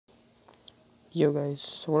Yo guys,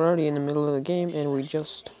 so we're already in the middle of the game and we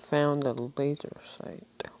just found the laser site.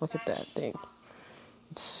 Look at that thing.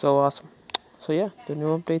 It's so awesome. So yeah, the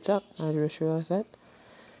new update's out. I just realized that.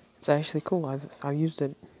 It's actually cool. I've used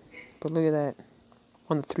it. But look at that.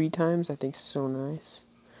 On the 3 times, I think it's so nice.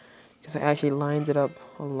 Because it actually lines it up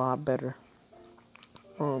a lot better.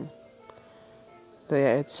 But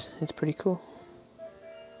yeah, it's pretty cool.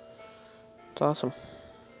 It's awesome.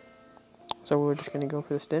 So we're just gonna go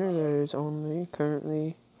for this dinner. There's only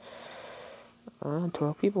currently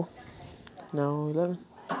 12 people. No, 11.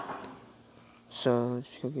 So let's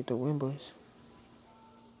just go get the win, boys.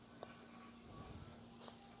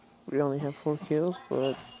 We only have 4 kills,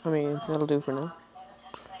 but I mean, that'll do for now.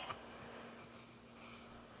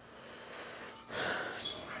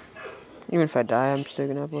 Even if I die, I'm still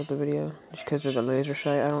gonna upload the video just because of the laser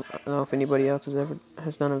sight. I don't know if anybody else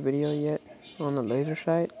has done a video yet on the laser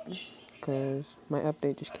sight, because my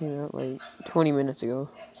update just came out like 20 minutes ago.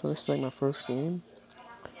 So this is like my first game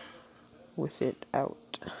with it out.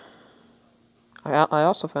 I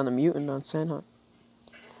also found a mutant on Sandhawk.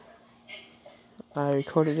 I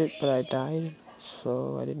recorded it, but I died,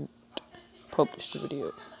 so I didn't publish the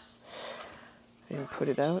video. I didn't put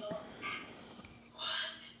it out.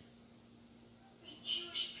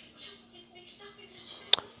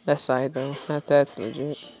 That side though, that's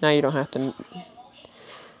legit. Now you don't have to.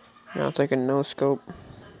 Now it's like a no scope.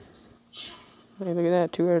 Hey, look at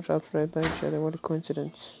that! 2 airdrops right by each other. What a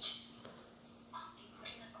coincidence!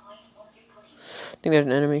 I think there's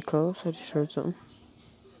an enemy close. I just heard something.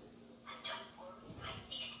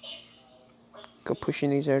 Go pushing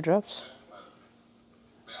these airdrops.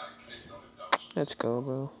 Let's go,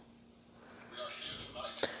 bro.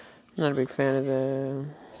 I'm not a big fan of the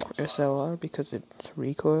SLR because its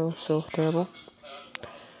recoil is so terrible.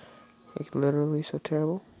 Like literally so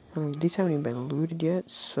terrible. I mean, these haven't even been looted yet,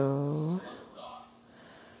 so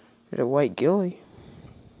there's a white ghillie.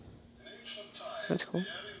 That's cool.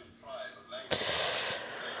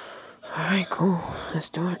 Alright, cool. Let's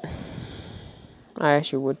do it. I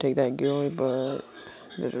actually would take that ghillie, but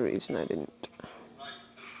there's a reason I didn't.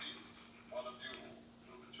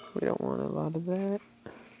 We don't want a lot of that.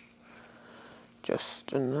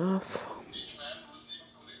 Just enough.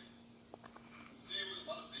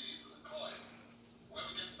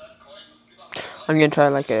 I'm gonna try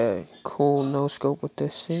like a cool no scope with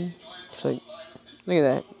this thing. It's like, look at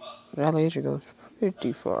that. That laser goes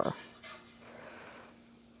pretty far.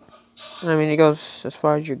 I mean, it goes as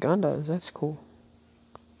far as your gun does. That's cool.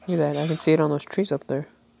 Look at that. I can see it on those trees up there.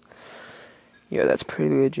 Yeah, that's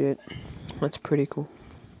pretty legit. That's pretty cool.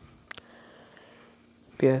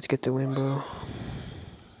 But yeah, let's get the win, bro.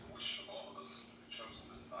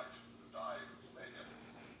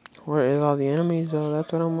 Where is all the enemies, though?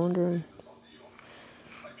 That's what I'm wondering.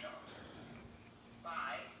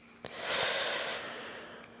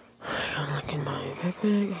 I'm looking in my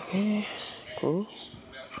backpack. Okay, cool.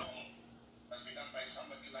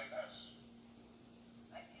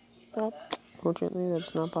 Oh, fortunately,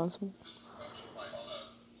 that's not possible.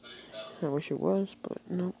 I wish it was, but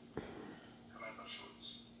no.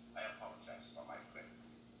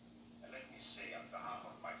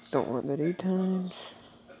 Don't want that 8 times,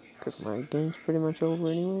 because my game's pretty much over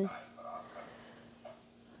anyway.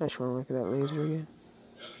 I just want to look at that laser again.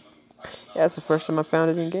 Yeah, that's the first time I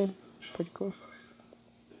found it in game. Pretty cool.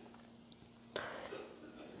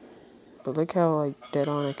 But look how like dead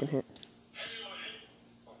on I can hit.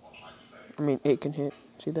 I mean, it can hit.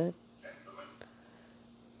 See that?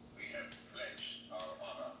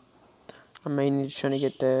 I'm mainly just trying to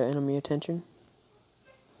get the enemy attention.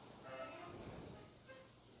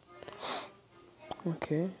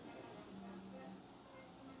 Okay.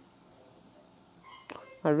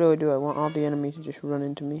 I really do. I want all the enemies to just run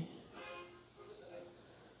into me.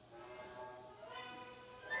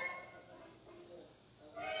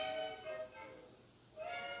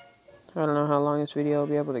 I don't know how long this video will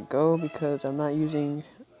be able to go because I'm not using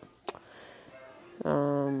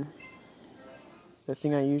the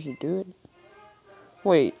thing I usually do it.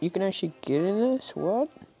 Wait, you can actually get in this? What?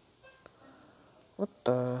 What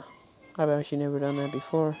the? I've actually never done that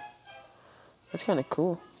before. That's kind of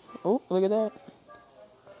cool. Oh, look at that.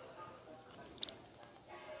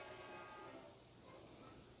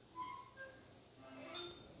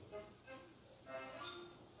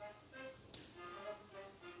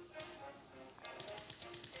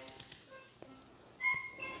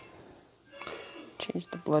 Change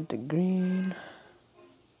the blood to green.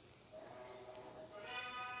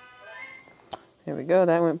 There we go,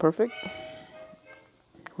 that went perfect.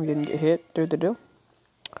 We didn't get hit through the door.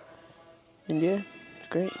 And yeah, it's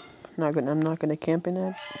great. I'm not gonna camp in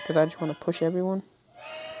that because I just want to push everyone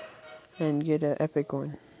and get an epic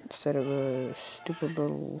win instead of a stupid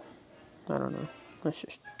little. I don't know. Let's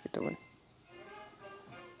just get the win.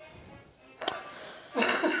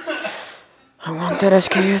 I want that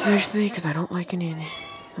SKS actually because I don't like any.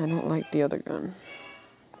 I don't like the other gun.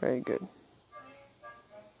 Very good.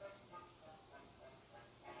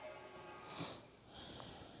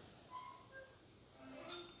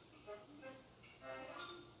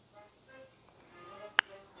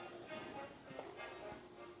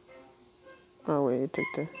 Oh wait, it took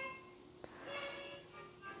the.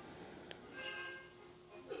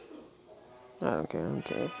 I don't care. I'm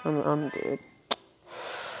okay. I'm good.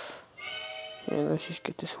 Yeah, let's just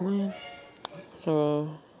get this win.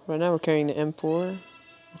 So right now we're carrying the M4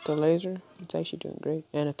 with the laser. It's actually doing great,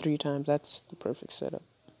 and a 3 times. That's the perfect setup.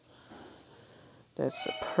 That's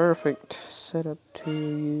the perfect setup to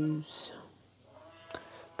use.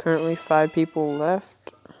 Currently 5 people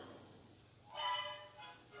left.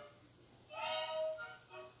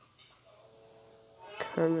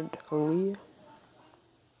 Currently.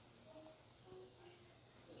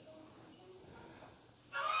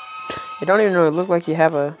 It don't even really look like you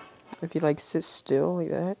have a. If you like sit still like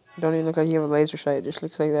that, it don't even look like you have a laser sight. It just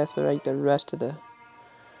looks like that's like the rest of the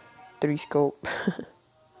 3 scope.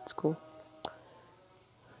 It's cool.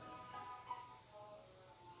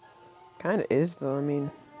 Kinda is though. I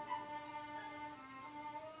mean,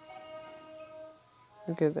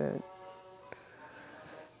 look at that.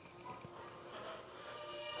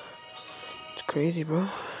 It's crazy, bro.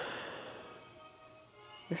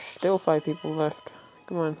 There's still 5 people left.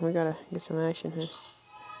 Come on, we gotta get some action here.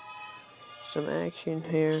 Some action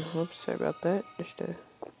here. Whoops, sorry about that. Just a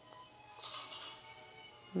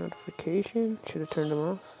notification. Should have turned them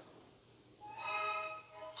off.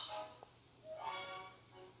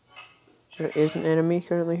 There is an enemy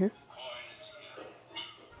currently here.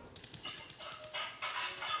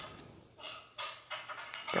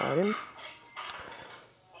 Got him.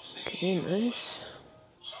 Okay, nice.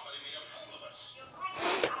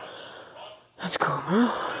 That's cool, bro.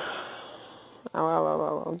 Ow, ow, ow,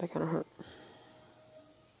 ow, ow. That kind of hurt.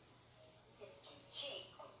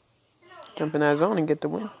 Jump in that zone and get the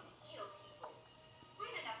win.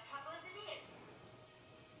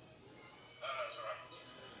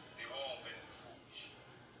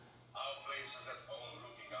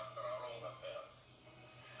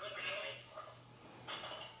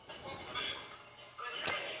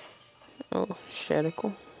 Oh,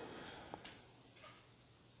 Shadical.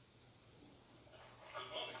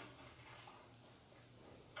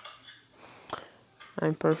 I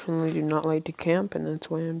personally do not like to camp, and that's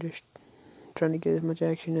why I'm just trying to get as much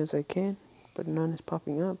action as I can, but none is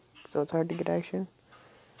popping up, so it's hard to get action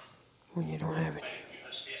when you don't have any.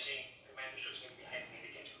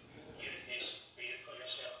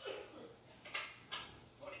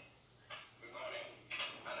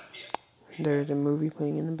 There's a movie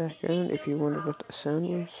playing in the background, if you wondered what the sound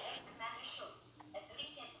was.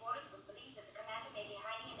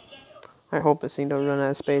 I hope this thing don't run out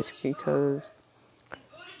of space because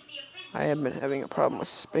I have been having a problem with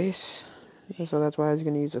space. So that's why I was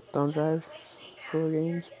going to use a thumb drive for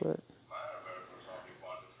games, but...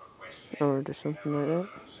 or just something like that.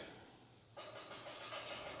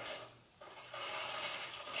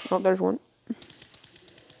 Oh, there's one.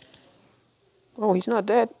 Oh, he's not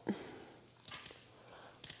dead.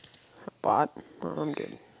 Bot. Oh, I'm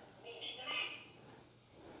good.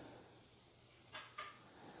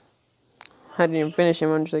 I didn't even finish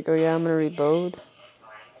him. I'm just like, oh yeah, I'm going to reload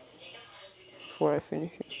before I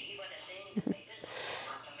finish him.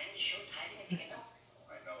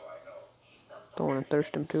 Don't want to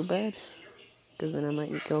thirst him too bad, because then I might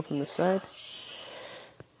get killed from the side.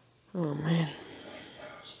 Oh man.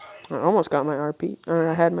 I almost got my RP, or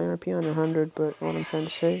I had my RP on 100, but what I'm trying to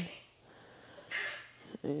say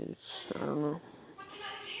is, I don't know.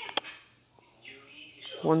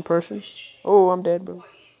 One person? Oh, I'm dead, bro.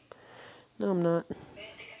 No, I'm not.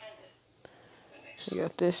 I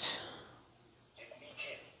got this.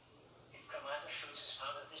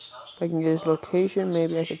 If I can get his location,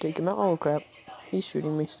 maybe I can take him out. Oh crap. He's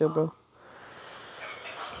shooting me still, bro.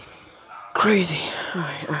 Crazy.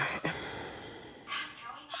 Alright.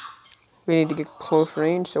 We need to get close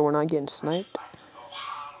range so we're not getting sniped.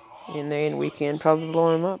 And then we can probably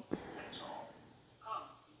blow him up.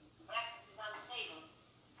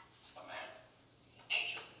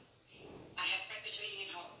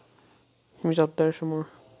 He's up there somewhere.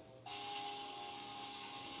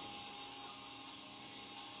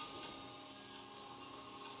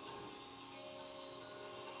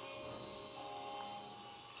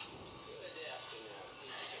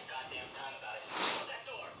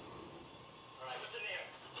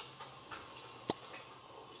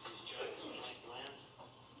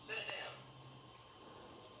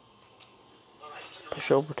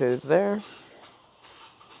 show potatoes there.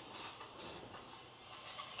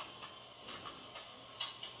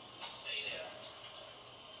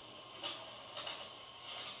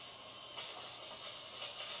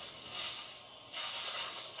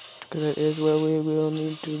 Because that is where we will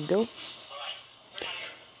need to go.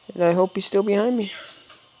 And I hope he's still behind me.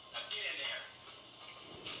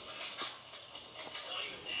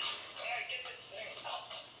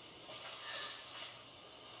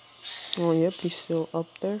 Oh, yep, he's still up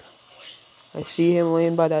there. I see him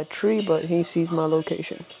laying by that tree, but he sees my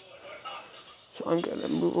location. So I'm gonna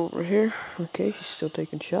move over here. Okay, he's still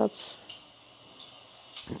taking shots.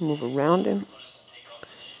 Move around him.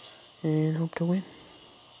 And hope to win.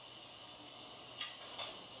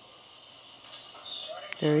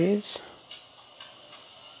 There he is.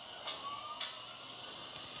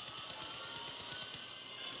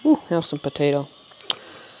 Ooh, that's some potato.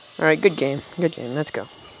 Alright, good game. Good game. Let's go.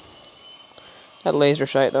 That laser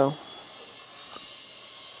sight, though.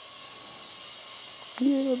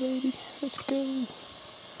 Yeah, baby. Let's go.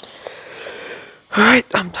 Alright,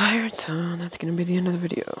 I'm tired, so that's gonna be the end of the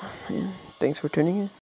video. And thanks for tuning in.